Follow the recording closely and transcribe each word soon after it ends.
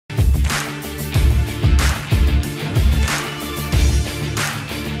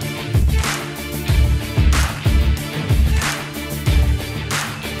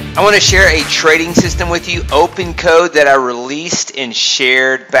I want to share a trading system with you, open code that I released and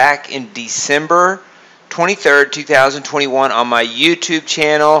shared back in December 23rd, 2021 on my YouTube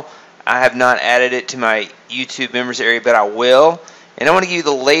channel. I have not added it to my YouTube members area, but I will. And I want to give you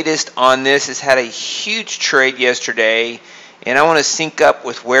the latest on this. It's had a huge trade yesterday, and I want to sync up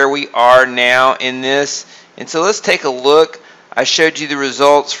with where we are now in this. And so let's take a look. I showed you the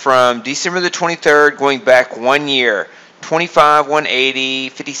results from December the 23rd going back 1 year. 25,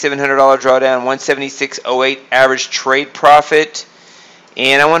 180, $5,700 drawdown, 176.08 average trade profit.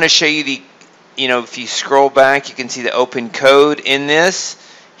 And I want to show you the, if you scroll back, you can see the open code in this.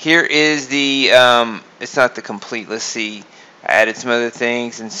 Here is the, it's not the complete, let's see, I added some other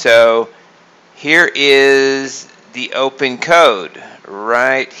things. And so here is the open code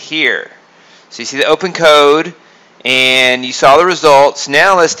right here. So you see the open code and you saw the results.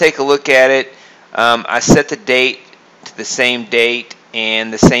 Now let's take a look at it. I set the date to the same date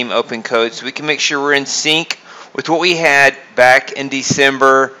and the same open code so we can make sure we're in sync with what we had back in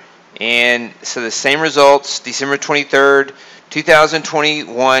December. And so the same results, December 23rd,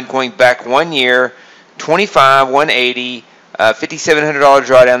 2021, going back 1 year, 25, 180, $5,700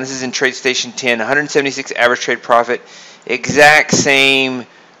 drawdown. This is in TradeStation 10, 176 average trade profit. Exact same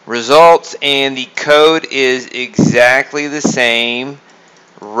results, and the code is exactly the same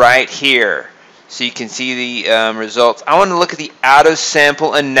right here. So you can see the results. I want to look at the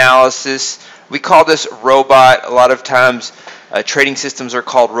out-of-sample analysis. We call this robot. A lot of times trading systems are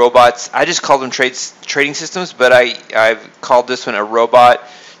called robots. I just call them trading systems, but I've called this one a robot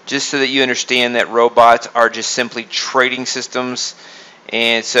just so that you understand that robots are just simply trading systems.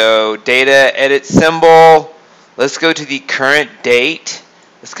 And so data, edit symbol. Let's go to the current date.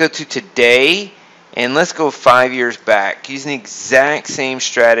 Let's go to today, and let's go 5 years back using the exact same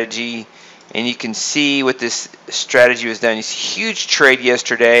strategy. And you can see what this strategy was done. This huge trade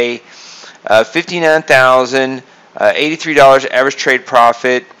yesterday, $59,000, $83 average trade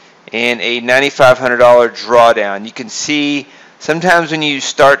profit, and a $9,500 drawdown. You can see sometimes when you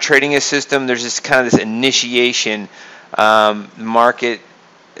start trading a system, there's this kind of this initiation. The market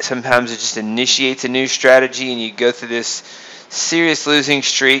sometimes it just initiates a new strategy, and you go through this serious losing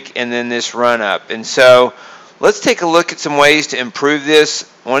streak and then this run up. And so let's take a look at some ways to improve this.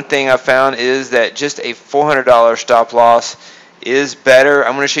 One thing I found is that just a $400 stop loss is better.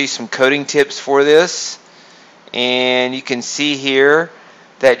 I'm going to show you some coding tips for this. And you can see here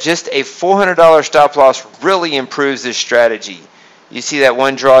that just a $400 stop loss really improves this strategy. You see that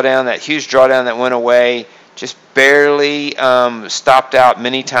one drawdown, that huge drawdown that went away, just barely stopped out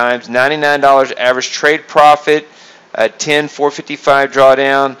many times. $99 average trade profit, 10,455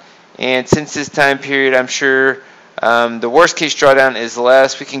 drawdown. And since this time period, I'm sure the worst case drawdown is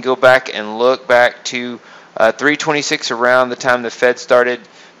less. We can go back and look back to 326 around the time the Fed started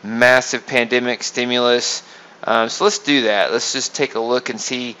massive pandemic stimulus. So let's do that. Let's just take a look and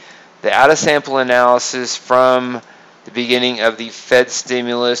see the out-of-sample analysis from the beginning of the Fed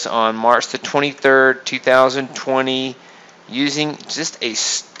stimulus on March the 23rd, 2020, using just a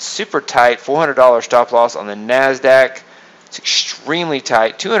super tight $400 stop loss on the Nasdaq. It's extremely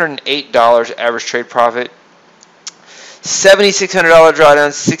tight. $208 average trade profit. $7,600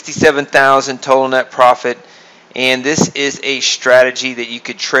 drawdown. $67,000 total net profit. And this is a strategy that you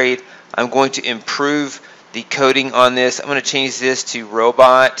could trade. I'm going to improve the coding on this. I'm going to change this to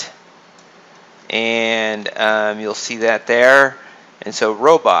robot. And you'll see that there. And so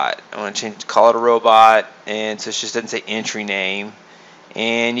robot. I want to call it a robot. And so it just doesn't say entry name.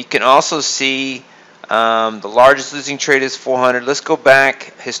 And you can also see the largest losing trade is 400. Let's go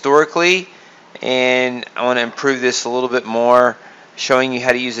back historically, and I want to improve this a little bit more, showing you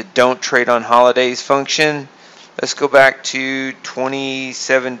how to use a don't trade on holidays function. Let's go back to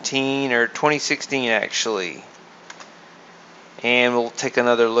 2017 or 2016 actually, and we'll take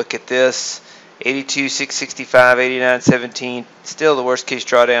another look at this. 82, 665, 89, 17. Still the worst case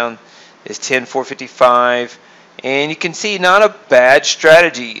drawdown is 10,455. And you can see not a bad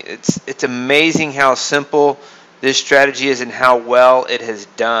strategy. It's amazing how simple this strategy is and how well it has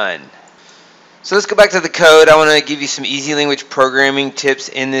done. So let's go back to the code. I want to give you some easy language programming tips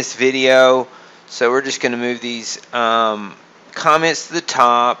in this video. So we're just going to move these comments to the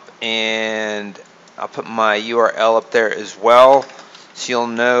top, and I'll put my URL up there as well so you'll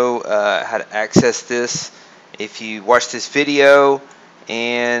know how to access this if you watch this video.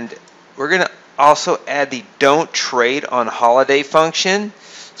 And we're going to also add the don't trade on holiday function.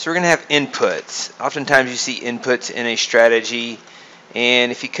 So we're going to have inputs. Oftentimes you see inputs in a strategy,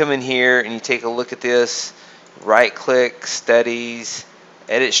 and if you come in here and you take a look at this, right click, studies,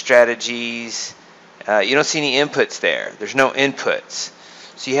 edit strategies, you don't see any inputs there. There's no inputs.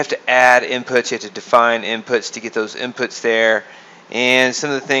 So you have to add inputs, you have to define inputs to get those inputs there. And some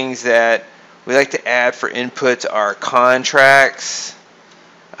of the things that we like to add for inputs are contracts.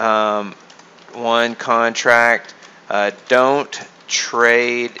 One contract, don't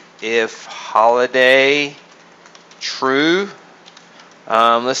trade if holiday, true.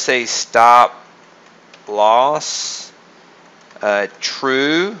 Let's say stop loss,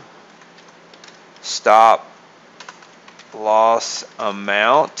 true. Stop loss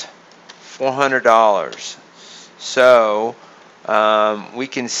amount, $400. So we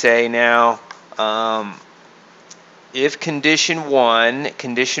can say now, if condition one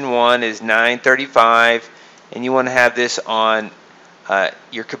is 9:35, and you want to have this on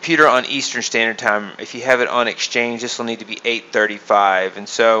your computer on Eastern Standard Time. If you have it on Exchange, this will need to be 8:35, and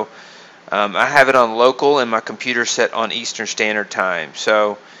so I have it on local and my computer set on Eastern Standard Time.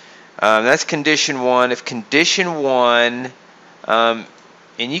 So that's condition one. If condition one, and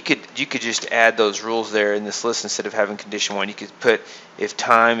you could just add those rules there in this list instead of having condition one. You could put if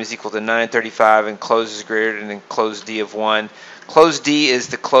time is equal to 9:35 and close is greater than close D of 1. Close D is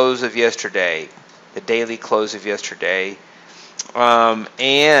the close of yesterday, the daily close of yesterday. And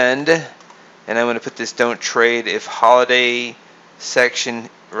I'm going to put this don't trade if holiday section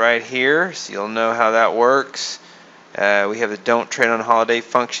right here, so you'll know how that works. We have the don't trade on holiday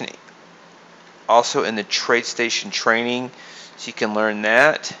function also in the TradeStation training, so you can learn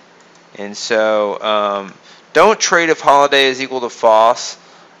that. And so don't trade if holiday is equal to false.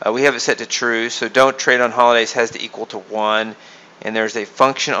 We have it set to true, so don't trade on holidays has to equal to 1, and there's a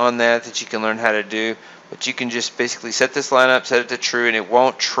function on that that you can learn how to do. But you can just basically set this line up, set it to true, and it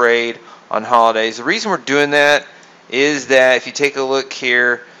won't trade on holidays. The reason we're doing that is that if you take a look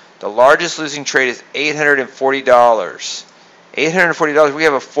here, the largest losing trade is $840. $840, we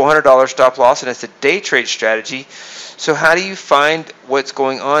have a $400 stop loss, and it's a day trade strategy. So how do you find what's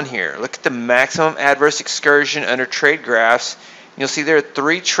going on here? Look at the maximum adverse excursion under trade graphs. You'll see there are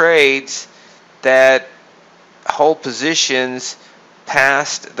 3 trades that hold positions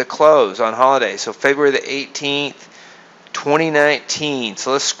past the close on holiday. So February the 18th, 2019.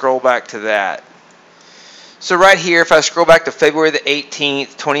 So let's scroll back to that. So right here, if I scroll back to February the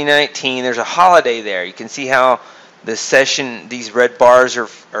 18th, 2019, there's a holiday there. You can see how the session, these red bars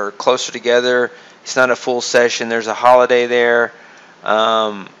are closer together. It's not a full session. There's a holiday there.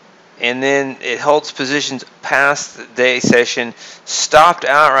 And then it holds positions past the day session, stopped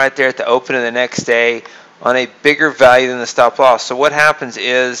out right there at the open of the next day on a bigger value than the stop loss. So what happens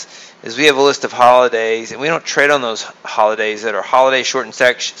is we have a list of holidays, and we don't trade on those holidays that are holiday shortened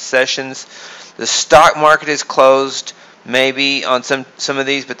sessions. The stock market is closed maybe on some of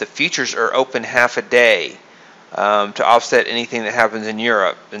these, but the futures are open half a day to offset anything that happens in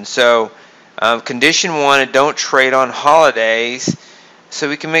Europe. And so condition 1, don't trade on holidays. So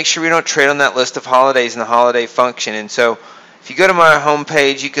we can make sure we don't trade on that list of holidays in the holiday function. And so if you go to my home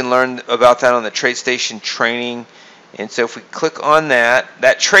page, you can learn about that on the TradeStation training. And so if we click on that,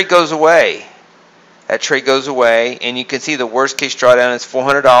 that trade goes away. That trade goes away, and you can see the worst case drawdown is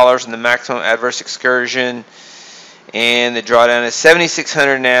 $400 and the maximum adverse excursion. And the drawdown is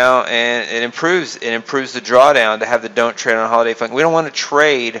 $7,600 now, and it improves the drawdown to have the don't trade on holiday function. We don't want to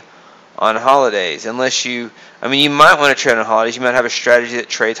trade on holidays unless you, I mean, you might want to trade on holidays. You might have a strategy that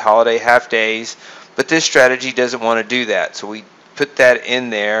trades holiday half days, but this strategy doesn't want to do that. So we put that in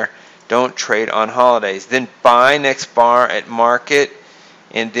there, don't trade on holidays. Then buy next bar at market,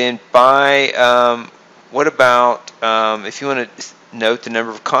 and then buy, what about if you want to note the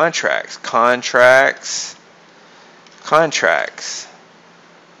number of contracts.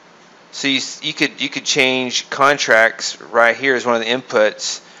 So you could change contracts right here as one of the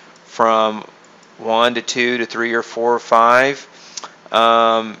inputs from 1 to 2 to 3 or 4 or 5,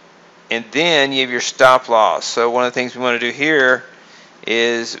 and then you have your stop loss. So one of the things we want to do here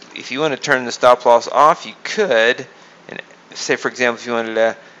is if you want to turn the stop loss off, you could, and say for example if you wanted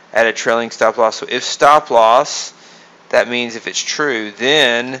to add a trailing stop loss. So if stop loss, that means if it's true,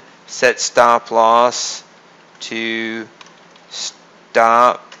 then set stop loss to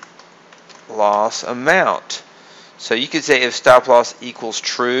stop loss amount. So you could say if stop loss equals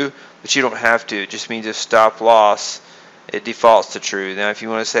true, but you don't have to. It just means if stop loss, it defaults to true. Now if you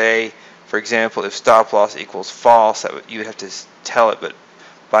want to say, for example, if stop loss equals false, you would have to tell it, but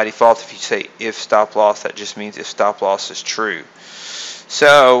by default if you say if stop loss, that just means if stop loss is true.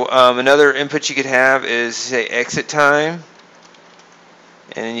 So another input you could have is say exit time,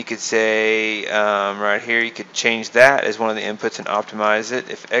 and then you could say right here you could change that as one of the inputs and optimize it.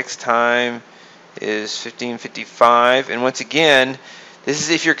 If X time is 15:55, and once again this is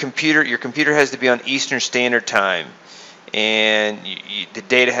if your computer has to be on Eastern Standard Time, and the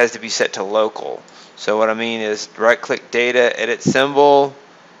data has to be set to local. So what I mean is right-click data, edit symbol,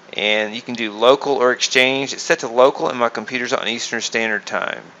 and you can do local or exchange. It's set to local and my computer's on Eastern Standard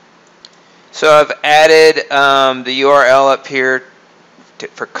Time. So I've added the URL up here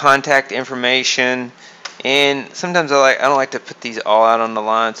for contact information, and sometimes I don't like to put these all out on the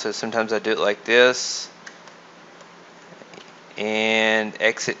line, so sometimes I do it like this. And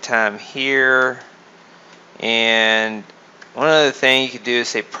exit time here, and one other thing you could do is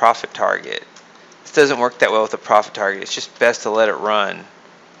say profit target. This doesn't work that well with a profit target. It's just best to let it run.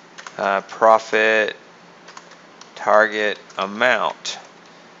 Profit target amount,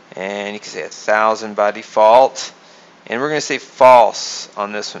 and you can say 1,000 by default, and we're going to say false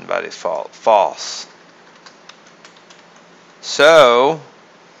on this one by default. False. So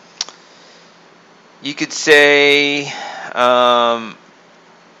you could say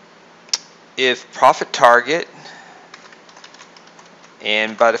if profit target,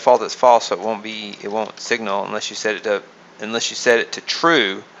 and by default it's false, so it won't signal unless you set it to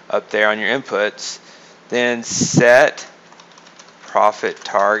true up there on your inputs. Then set profit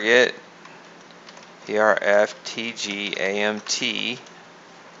target PRFTGAMT,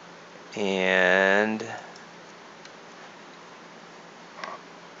 and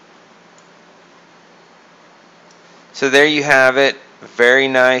so there you have it. Very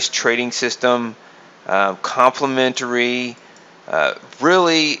nice trading system, complementary.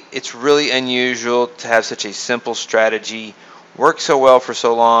 It's really unusual to have such a simple strategy work so well for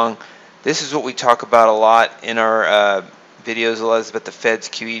so long. This is what we talk about a lot in our videos, a lot about the Fed's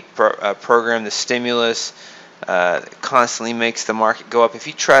QE program, the stimulus constantly makes the market go up. If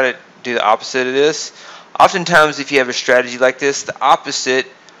you try to do the opposite of this, oftentimes if you have a strategy like this, the opposite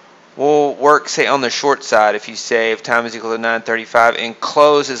will work, say on the short side. If you say if time is equal to 935 and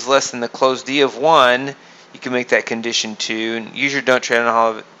close is less than the close D of 1, you can make that condition 2 and use your don't trade on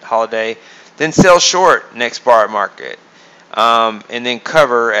a holiday. Then sell short next bar at market, and then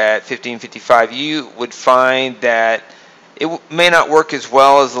cover at 1555. You would find that it may not work as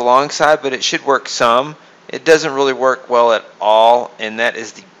well as the long side, but it should work some. It doesn't really work well at all, and that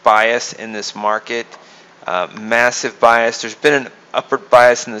is the bias in this market. Massive bias. There's been an upward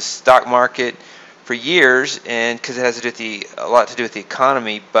bias in the stock market for years, and because it has to do with a lot to do with the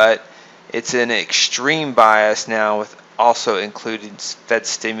economy, but it's an extreme bias now with also including Fed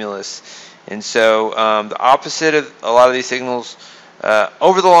stimulus. And so the opposite of a lot of these signals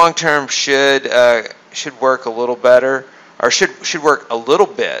over the long term should work a little better, or should work a little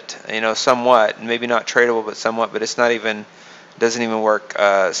bit, somewhat, maybe not tradable, but somewhat. But doesn't even work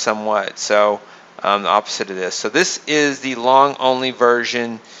somewhat. So the opposite of this. So this is the long only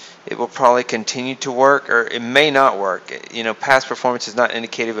version. It will probably continue to work, or it may not work. Past performance is not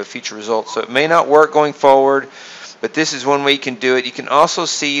indicative of future results, so it may not work going forward. But this is one way you can do it. You can also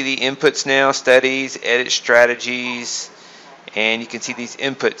see the inputs now: studies, edit strategies, and you can see these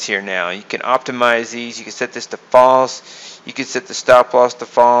inputs here now. You can optimize these. You can set this to false. You can set the stop loss to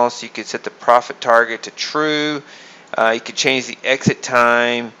false. You could set the profit target to true. You could change the exit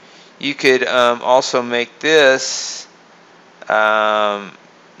time. You could also make this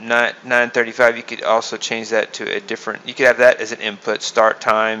 9:35. You could also change that to a different. You could have that as an input start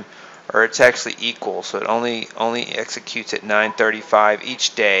time, or it's actually equal, so it only executes at 9:35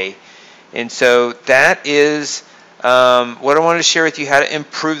 each day. And so that is what I wanted to share with you, how to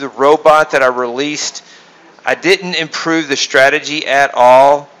improve the robot that I released. I didn't improve the strategy at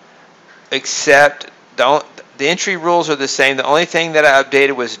all, except the entry rules are the same. The only thing that I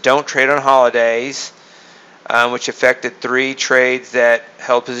updated was don't trade on holidays, which affected 3 trades that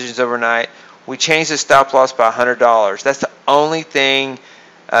held positions overnight. We changed the stop loss by $100. That's the only thing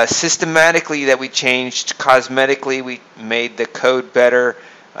systematically that we changed. Cosmetically, we made the code better.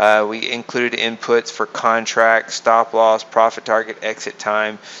 We included inputs for contract, stop loss, profit target, exit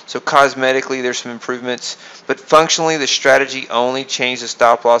time. So cosmetically, there's some improvements. But functionally, the strategy only changed the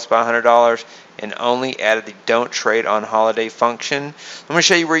stop loss by $100 and only added the don't trade on holiday function. I'm going to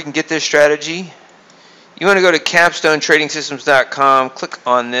show you where you can get this strategy. You want to go to capstonetradingsystems.com, click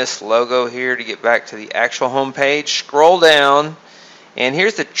on this logo here to get back to the actual home page. Scroll down, and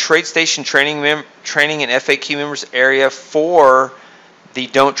here's the TradeStation training and FAQ members area for the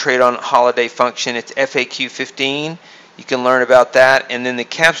don't trade on holiday function. It's FAQ 15. You can learn about that. And then the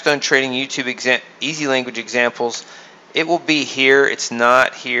Capstone Trading YouTube Easy Language examples, it will be here. It's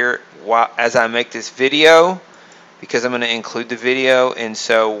not here as I make this video, because I'm going to include the video. And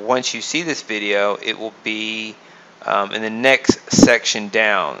so once you see this video, it will be in the next section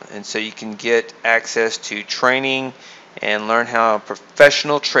down. And so you can get access to training and learn how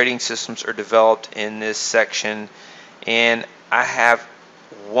professional trading systems are developed in this section. And I have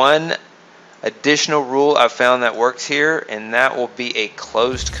one additional rule I found that works here, and that will be a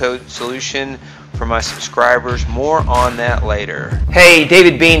closed code solution for my subscribers. More on that later. Hey,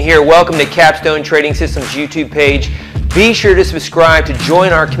 David Bean here. Welcome to Capstone Trading Systems YouTube page. Be sure to subscribe to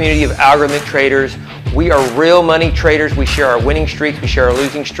join our community of algorithmic traders. We are real money traders. We share our winning streaks, we share our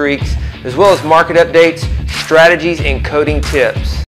losing streaks, as well as market updates, strategies, and coding tips.